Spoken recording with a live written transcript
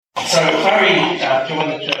So Barry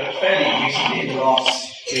joined the church fairly recently, in the last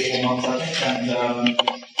 3 or 4 months, I think, and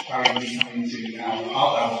Barry will be coming to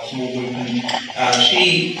our small group, and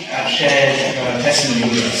she shared her testimony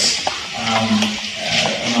with us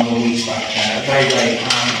a number of weeks back. A very, very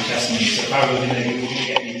powerful testimony. So Barry, we're going to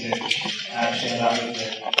get you to share that with the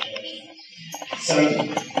church. So,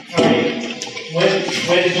 Barry,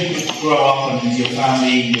 where did you grow up, and your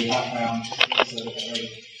family, your background?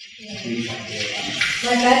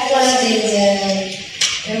 My background is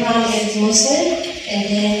Iran is Muslim, and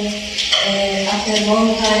then after a long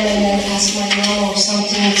time, and then asked my mom or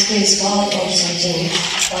something, please God or something.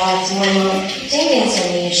 But my mom thinking to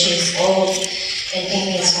me, she's old, and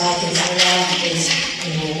thinking God is Allah,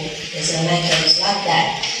 is a matter, it's like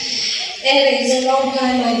that. Anyway, it's a long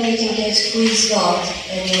time I'm waiting that who is God,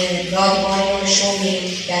 and God, why you want to show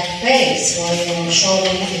me that face? Why you want to show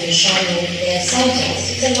me there's something?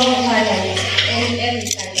 It's a long time, and every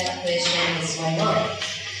time that question is my mind.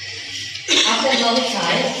 After a long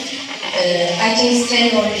time, I think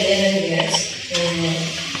 10 or 11 years,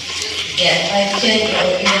 I 10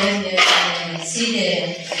 or 11 years, I see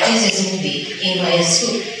the Jesus movie in my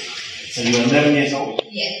school. So you were 11 years old?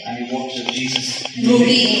 Yeah. And you watched a Jesus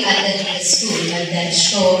movie at the school, and then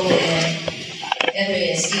showed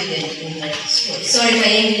every student in the school. Sorry,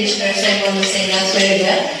 my English version I want to say not very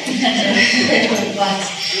well.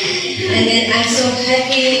 And then I'm so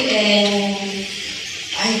happy, and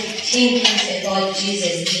I think about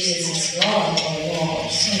Jesus. Jesus is God or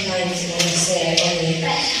Lord. Sometimes I want to say only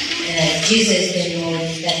Jesus the Lord,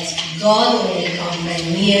 that God only come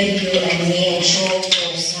and near you and me and show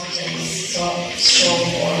for something so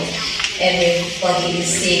for everybody is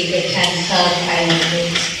sick, they can help and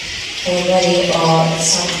with somebody or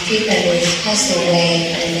some people will pass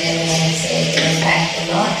away, and then when I say they're back to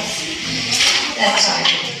life. That's right.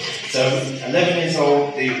 So, 11 years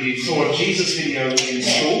old, you saw a Jesus video in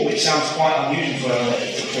school, which sounds quite unusual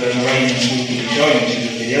for an Iranian school to be showing a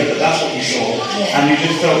Jesus video, but that's what you saw, and you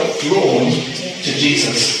just felt drawn to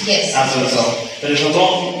Jesus as a result. But it's a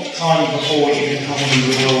long time before you could come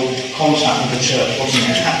into real contact with the church, wasn't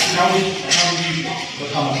it? How did you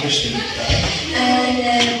become a Christian? And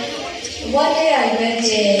one day I went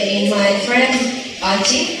in my friend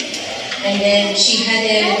auntie, and then she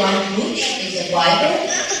had one book, it's a Bible,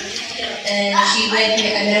 and she went to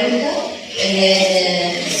America, and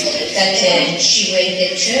then she went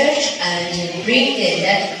to church and bring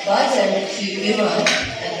that Bible to Iran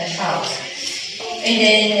at the house. And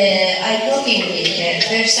then I talking with her.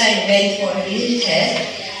 First I went for a visit her,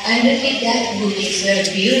 and look at that book, it's very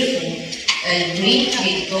beautiful and green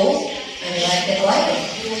with gold and like the Bible.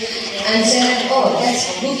 And said, oh, that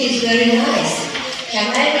book is very nice. Can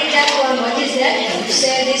I read that one? What is that book?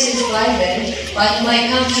 Said this is Bible, but my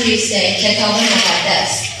country say Kitab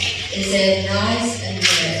al-Muqaddas. It's a nice and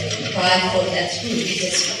powerful that book.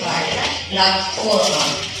 It's like Quran,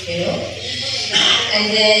 you know.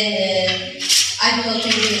 And then I'm talking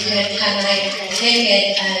with her, can I take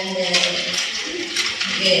it and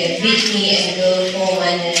beat me and go home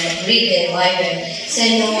and read the Bible?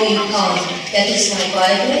 Say, no, you can't. That is my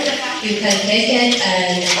Bible. You can take it,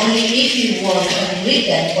 and only if you want to read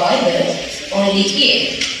that Bible, only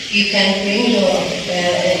here. You can bring your,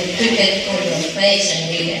 put it on your face and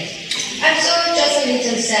read it. I'm so just a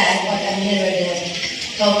little sad, but I'm never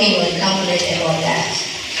talking or complaining about that.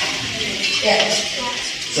 Yeah.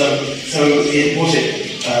 So was it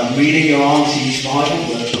reading your auntie's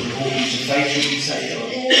Bible that brought you to faith, would you say?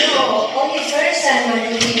 No, only first time I'm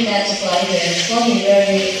looking at the Bible. For me,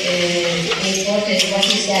 very important. What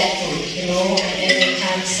is that book? You know, and every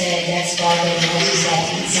time say that's Bible. What is that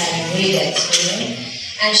inside? Read it. You know.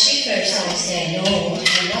 And she first time said, no,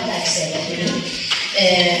 I'm not accepting.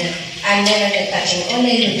 I'm never touching.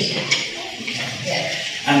 Only looking. Yeah.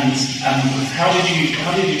 And how did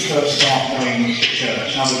you first start going to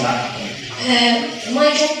church? How did that happen? My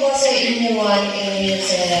job was in the one is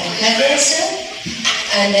hairdresser,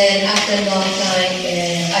 and then after a long time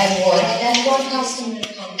I worked. That one customer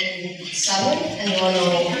come in salon and want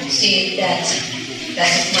to see that is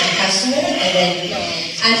my customer, and then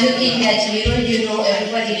I'm looking at mirror. You know,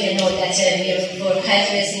 everybody can know that's a mirror for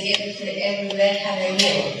hairdressing. Everywhere have a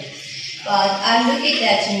mirror. But I'm looking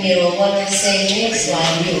at mirror, when I say next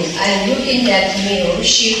one, I'm looking at mirror,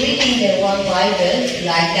 she reading the one Bible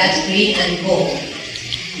like that, green and gold.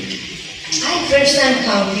 I first time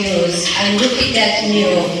confused, I'm looking at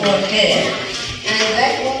mirror for her, and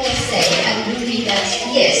that's what I say, I'm looking at,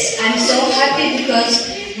 yes, I'm so happy because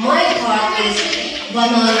my heart is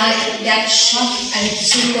gonna like that shock and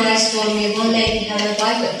surprise for me, one day we have a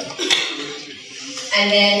Bible. And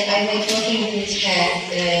then I went talking with her.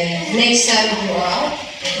 Next time you are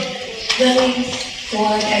very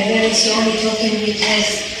quiet and very slowly talking with her.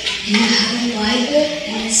 Do you have a Bible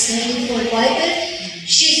and studying for Bible?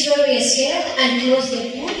 She's very scared and closed the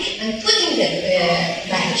book and putting the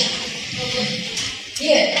back.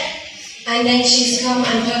 Yeah. And then she's come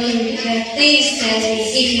and talking with her. Please tell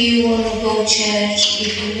me if you want to go church,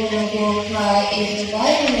 if you want to go cry, if the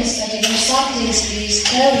Bible is studying or something, please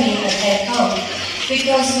tell me that I come.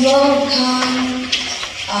 Because long time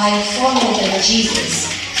I follow the Jesus.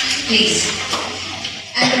 Please.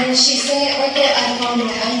 And then she said, okay, I call my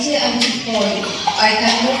auntie call you. I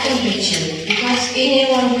can help you with you. Because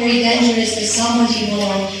anyone very dangerous is somebody who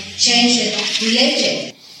want to change the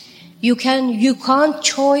religion. You can't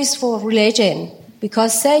choose for religion.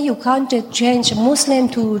 Because say you can't change Muslim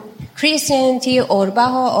to Christianity or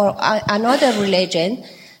Baha'i or another religion.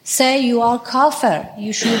 Say you are kafir.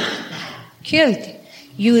 You should kill it.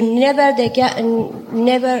 You never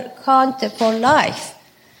count for life.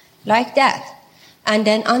 Like that. And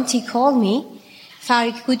then auntie called me,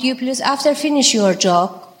 Farid, could you please, after finish your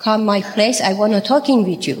job, come my place, I want to talking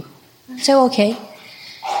with you. So, okay.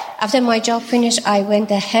 After my job finished, I went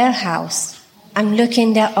to her house. I'm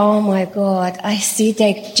looking there, oh my God, I see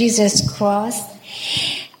the Jesus cross.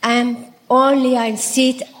 And only I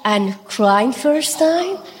sit and crying first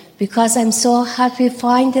time, because I'm so happy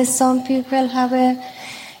find that some people have a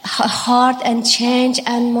heart and change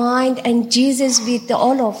and mind and Jesus with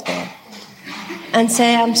all of them. And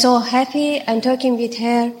say, I'm so happy. I'm talking with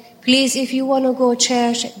her. Please, if you want to go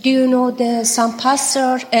church, do you know some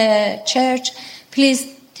pastor church? Please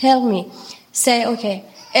tell me. Say, okay,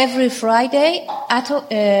 every Friday at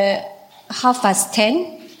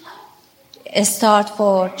 10:30, start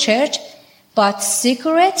for church, but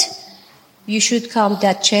secret, you should come to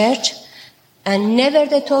that church, and never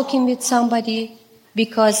they talking with somebody,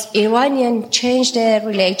 because Iranian changed their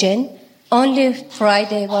religion. Only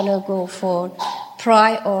Friday want to go for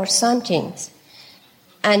pray or something.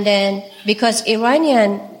 And then, because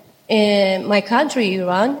Iranian, my country,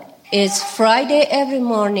 Iran, is Friday every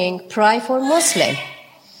morning pray for Muslim.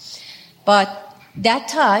 But that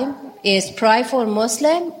time is pray for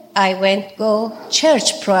Muslim. I went go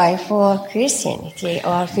church pray for Christianity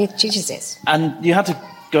or with Jesus. And you had to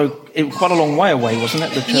go quite a long way away, wasn't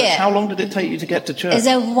it? The church. Yeah. How long did it take you to get to church? It's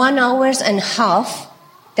 1 hour and a half.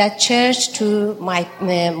 That church to my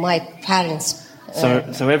parents.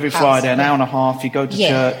 So every Friday, an hour and a half, you go to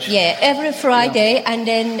church? Yeah, every Friday. And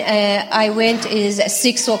then I went is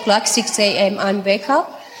 6 o'clock, 6 a.m. I wake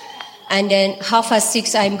up. And then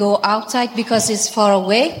 6:30 I go outside because it's far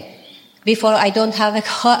away. Before I don't have a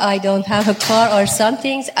car or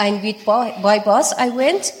something. And by bus I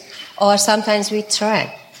went, or sometimes with train.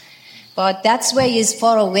 But that way is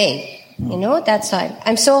far away. You know, that time.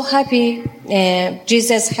 I'm so happy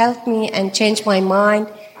Jesus helped me and changed my mind,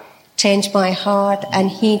 changed my heart,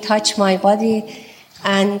 and He touched my body.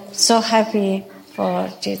 And so happy for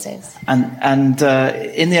Jesus. And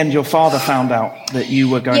in the end, your father found out that you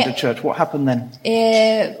were going to church. What happened then?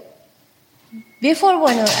 Before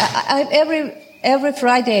every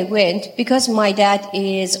Friday I went, because my dad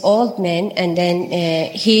is old man, and then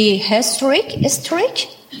he has stroke.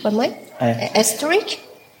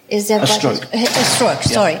 Is a stroke.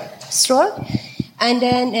 Stroke. And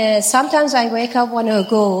then sometimes I wake up, want to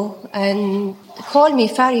go, and call me,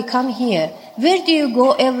 Fari, come here. Where do you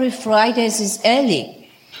go every Fridays is early?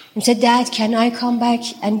 And said, Dad, can I come back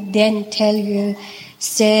and then tell you?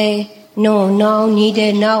 Say, no, now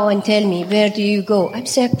neither now, and tell me, where do you go? I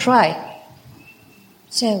said, pray.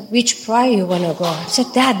 So, which prayer you want to go? I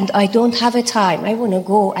said, Dad, I don't have a time. I want to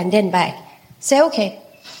go and then back. Say, okay.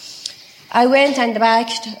 I went and back.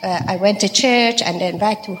 I went to church and then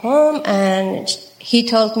back to home. And he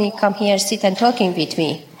told me, come here, sit and talking with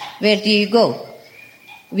me. Where do you go?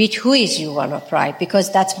 With who is you want to pray?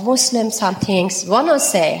 Because that's Muslim. Some things want to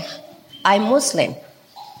say, I'm Muslim.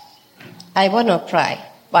 I want to pray,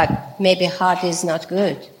 but maybe heart is not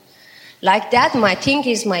good. Like that, my thing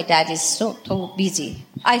is my dad is so busy.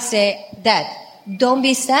 I say, Dad, don't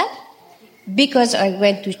be sad, because I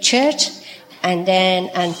went to church and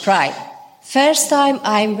pray. First time,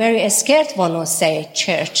 I'm very scared want to say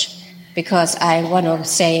church, because I want to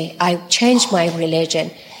say I changed my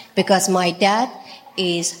religion, because my dad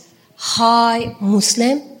is high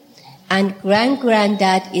Muslim and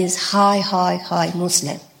granddad is high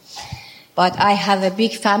Muslim. But I have a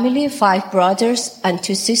big family, 5 brothers and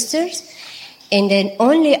 2 sisters. And then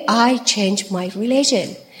only I changed my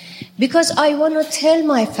religion. Because I want to tell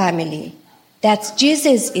my family that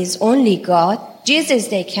Jesus is only God. Jesus,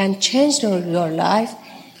 they can change your life.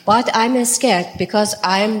 But I'm scared because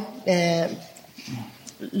I'm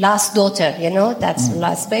last daughter, that's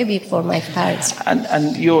last baby for my parents.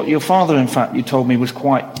 And your father, in fact, you told me, was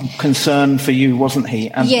quite concerned for you, wasn't he?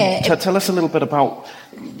 And tell us a little bit about,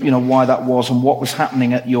 why that was and what was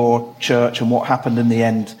happening at your church and what happened in the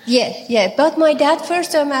end. Yeah. But my dad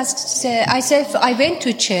first time asked, I said, I went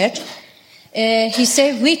to church. He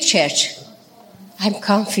said, which church? I'm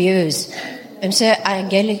confused. I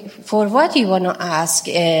said, for what you want to ask?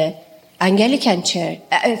 Anglican church.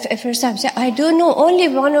 First time, I said, I don't know, only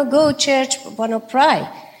want to go church, want to pray.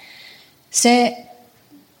 Say,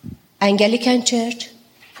 Anglican church,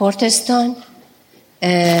 Protestant,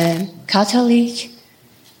 Catholic.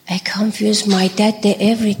 I confuse my dad,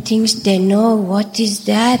 everything, they know what is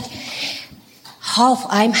that. Half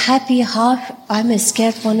I'm happy, half I'm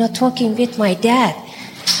scared for not talking with my dad.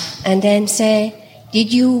 And then say,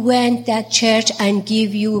 did you went that church and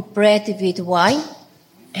give you bread with wine?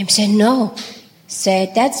 I'm saying, no.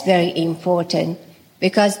 Say, that's very important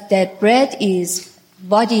because the bread is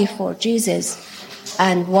body for Jesus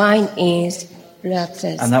and wine is blood.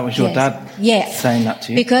 And that was your dad saying that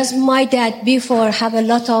to you? Because my dad before have a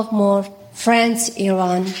lot of more friends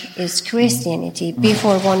Iran is Christianity.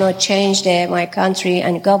 Before want to change my country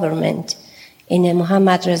and government. In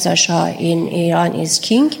Muhammad Reza Shah in Iran is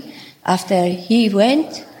king. After he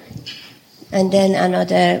went, and then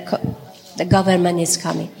the government is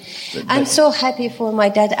coming. I'm so happy for my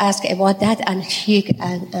dad asked about that, and he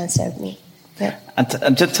answered me. Yeah.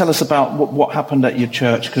 And just tell us about what happened at your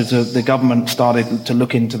church, because the government started to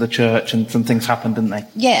look into the church and some things happened, didn't they?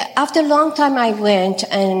 Yeah, after a long time I went,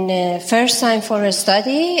 and first time for a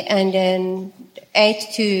study, and then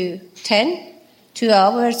 8 to 10, 2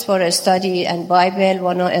 hours for a study and Bible,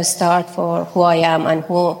 want to start for who I am and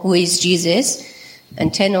who is Jesus,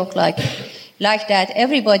 and 10 o'clock. Like that,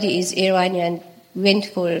 everybody is Iranian, went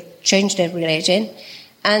for change their religion,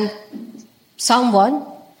 and someone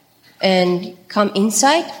and come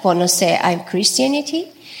inside, want to say I'm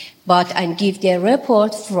Christianity, but and give their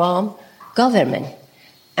report from government.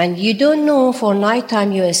 And you don't know for night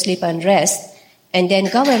time you sleep and rest, and then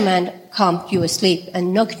government come you sleep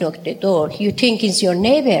and knock the door. You think it's your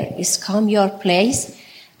neighbor, is come your place,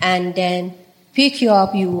 and then pick you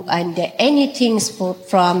up you and anything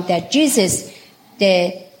from that Jesus,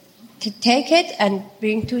 they take it and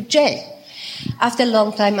bring to jail. After a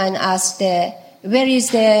long time, I asked, where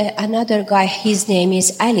is another guy? His name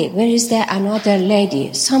is Ali. Where is another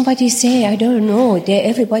lady? Somebody say, I don't know.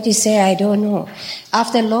 Everybody say, I don't know.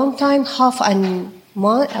 After a long time, 1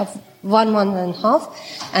 month and a half,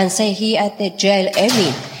 and say he at the jail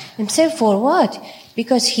every. And say, for what?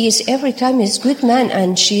 Because he is every time is good man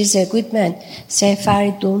and she's a good man. Say,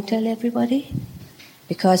 Farid, don't tell everybody.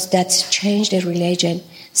 Because that's changed the religion.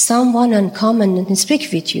 Someone and come and speak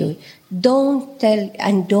with you. Don't tell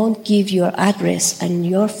and don't give your address and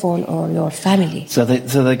your phone or your family. So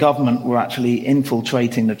the government were actually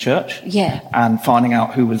infiltrating the church, and finding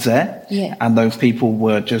out who was there, and those people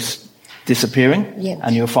were just disappearing,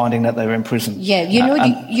 and you're finding that they were in prison. Yeah,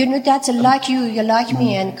 you know that's like you like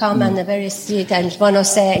me and come and very sit and want to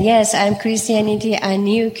say yes, I'm Christianity and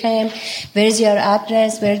you came. Where's your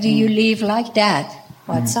address? Where do you live? Like that.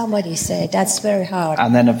 What somebody said, that's very hard.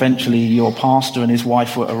 And then eventually your pastor and his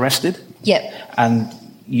wife were arrested? Yep. And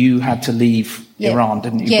you had to leave Iran,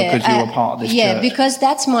 didn't you? Because you were part of this church. Yeah, because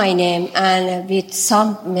that's my name, and with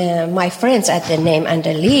some my friends at the name and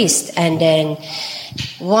the list, and then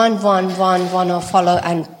one to follow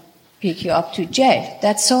and pick you up to jail.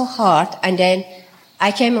 That's so hard. And then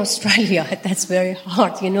I came to Australia. That's very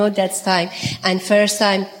hard, that's time. And first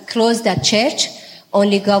time closed that church.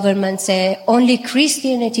 Only government say, only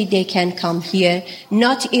Christianity they can come here,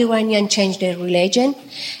 not Iranian change their religion.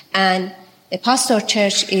 And the pastor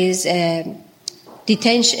church is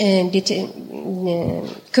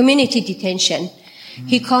community detention.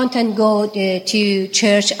 He can't go to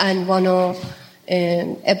church and want to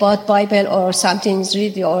about Bible or something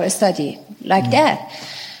read or study like that.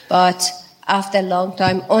 But after a long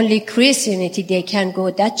time, only Christianity they can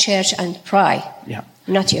go that church and pray. Yeah.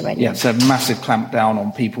 Not Iranian. Yeah, it's a massive clampdown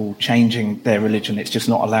on people changing their religion. It's just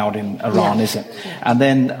not allowed in Iran, is it? Yeah. And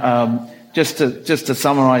then just to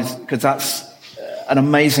summarize, because that's an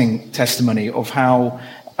amazing testimony of how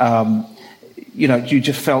you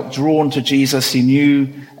just felt drawn to Jesus. You knew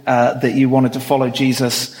that you wanted to follow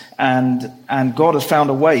Jesus, and God has found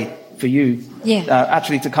a way for you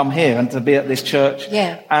actually to come here and to be at this church.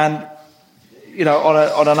 Yeah. And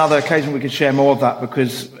on another occasion we could share more of that,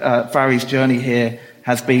 because Farid's journey here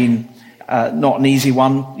has been not an easy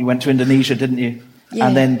one. You went to Indonesia, didn't you? Yeah.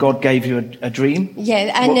 And then God gave you a dream?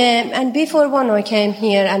 Yeah, and before when I came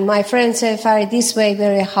here, and my friend said, Farid, this way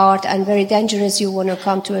very hard and very dangerous, you want to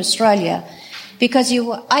come to Australia. Because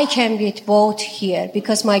I came with boat here,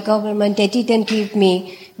 because my government, they didn't give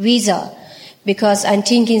me visa, because I'm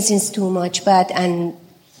thinking it's too much bad, and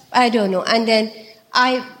I don't know. And then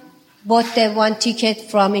I bought the one ticket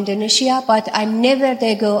from Indonesia, but I never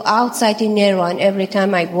they go outside in Iran every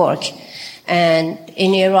time I work. And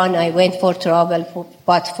in Iran, I went for travel,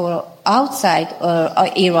 but for outside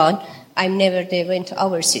Iran, I never they went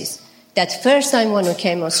overseas. That first time when I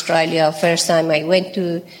came Australia, first time I went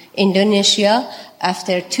to Indonesia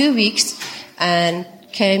after 2 weeks and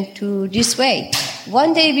came to this way.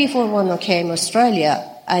 One day before when I came Australia,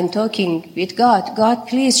 I'm talking with God. God,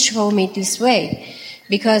 please show me this way.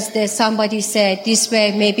 Because there's somebody said, this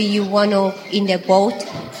way maybe you want to, in the boat,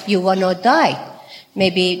 you want to die.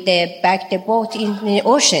 Maybe they back the boat in the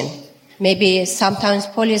ocean. Maybe sometimes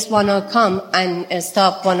police want to come and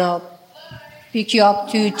stop, want to pick you up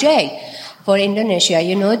to jail for Indonesia.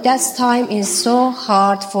 You know, that time is so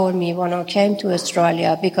hard for me when I came to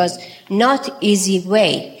Australia, because not easy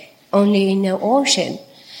way, only in the ocean.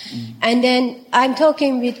 And then I'm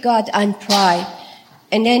talking with God and pray.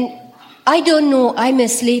 And then I don't know I'm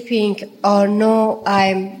sleeping or no,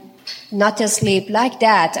 I'm not asleep like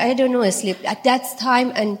that. I don't know asleep at that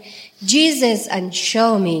time. And Jesus and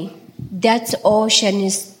show me that ocean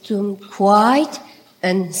is too quiet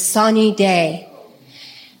and sunny day.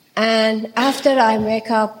 And after I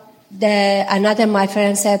wake up, another my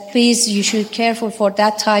friend said, please, you should careful for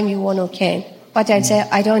that time you want to come. But I said,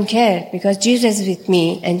 I don't care, because Jesus is with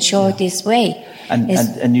me and show this way.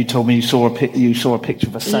 And you told me you saw a picture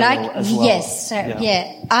of a sail as well. Yes, sir,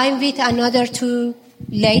 yeah. I'm with another 2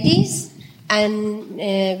 ladies, and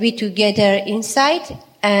we together inside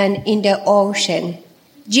and in the ocean.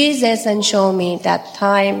 Jesus and show me that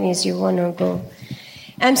time is you want to go.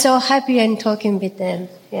 I'm so happy and talking with them.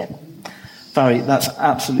 Yeah. Farid, that's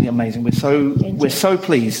absolutely amazing. We're so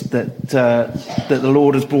pleased that the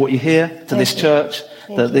Lord has brought you here to this church.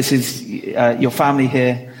 That this is your family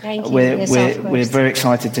here. Thank you. We're very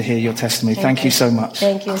excited to hear your testimony. Thank you so much.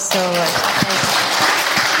 Thank you so much. Thank you.